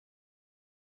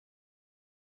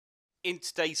In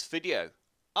today's video,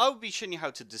 I will be showing you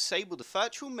how to disable the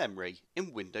virtual memory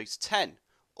in Windows 10,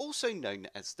 also known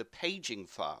as the paging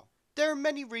file. There are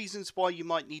many reasons why you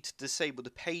might need to disable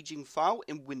the paging file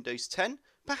in Windows 10.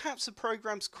 Perhaps the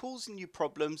program's causing you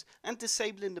problems and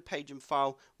disabling the paging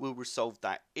file will resolve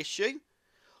that issue.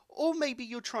 Or maybe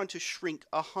you're trying to shrink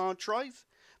a hard drive,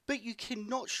 but you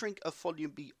cannot shrink a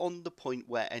volume beyond the point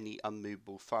where any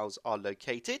unmovable files are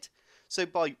located. So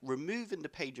by removing the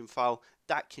paging file,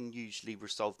 that can usually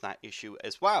resolve that issue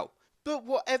as well. But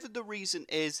whatever the reason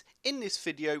is, in this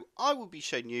video, I will be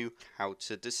showing you how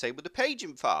to disable the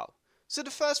paging file. So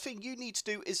the first thing you need to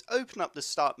do is open up the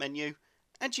Start menu,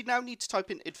 and you now need to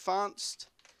type in Advanced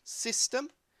System,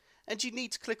 and you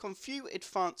need to click on View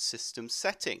Advanced System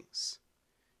Settings.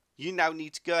 You now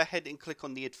need to go ahead and click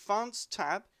on the Advanced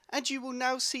tab, and you will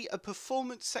now see a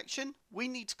Performance section. We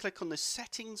need to click on the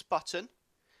Settings button,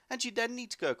 and you then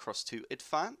need to go across to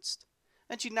Advanced,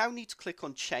 and you now need to click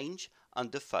on Change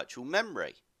under Virtual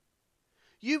Memory.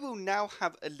 You will now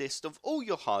have a list of all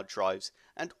your hard drives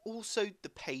and also the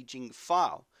paging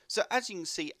file. So as you can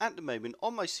see at the moment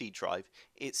on my C drive,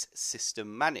 it's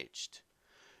System Managed.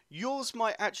 Yours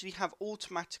might actually have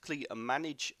automatically a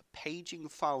manage paging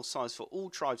file size for all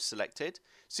drives selected,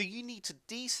 so you need to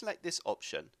deselect this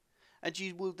option, and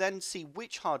you will then see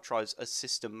which hard drives are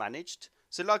system managed.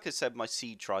 So like I said, my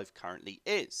C drive currently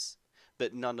is,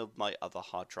 but none of my other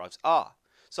hard drives are.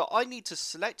 So I need to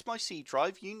select my C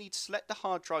drive, you need to select the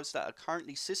hard drives that are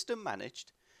currently system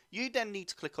managed, you then need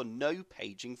to click on No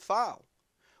Paging File.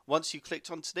 Once you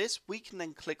clicked onto this, we can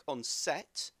then click on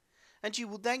Set, and you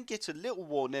will then get a little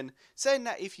warning saying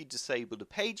that if you disable the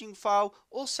paging file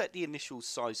or set the initial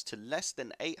size to less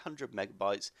than 800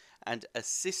 megabytes and a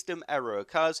system error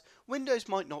occurs, Windows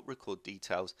might not record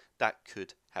details that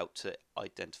could help to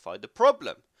identify the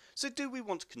problem. So do we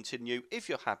want to continue? If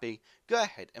you're happy, go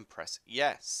ahead and press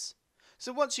yes.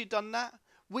 So once you've done that,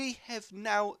 we have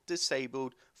now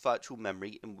disabled virtual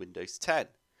memory in Windows 10.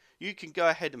 You can go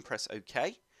ahead and press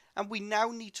OK, and we now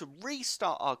need to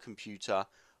restart our computer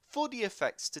for the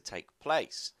effects to take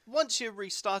place. Once you've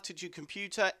restarted your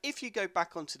computer, if you go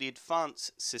back onto the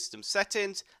Advanced System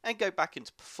Settings and go back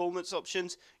into Performance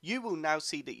Options, you will now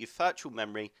see that your virtual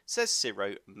memory says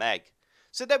 0 meg.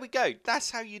 So there we go,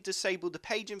 that's how you disable the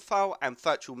paging file and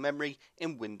virtual memory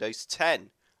in Windows 10.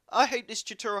 I hope this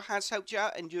tutorial has helped you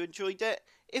out and you enjoyed it.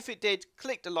 If it did,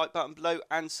 click the like button below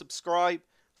and subscribe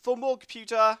for more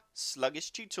computer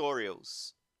sluggish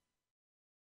tutorials.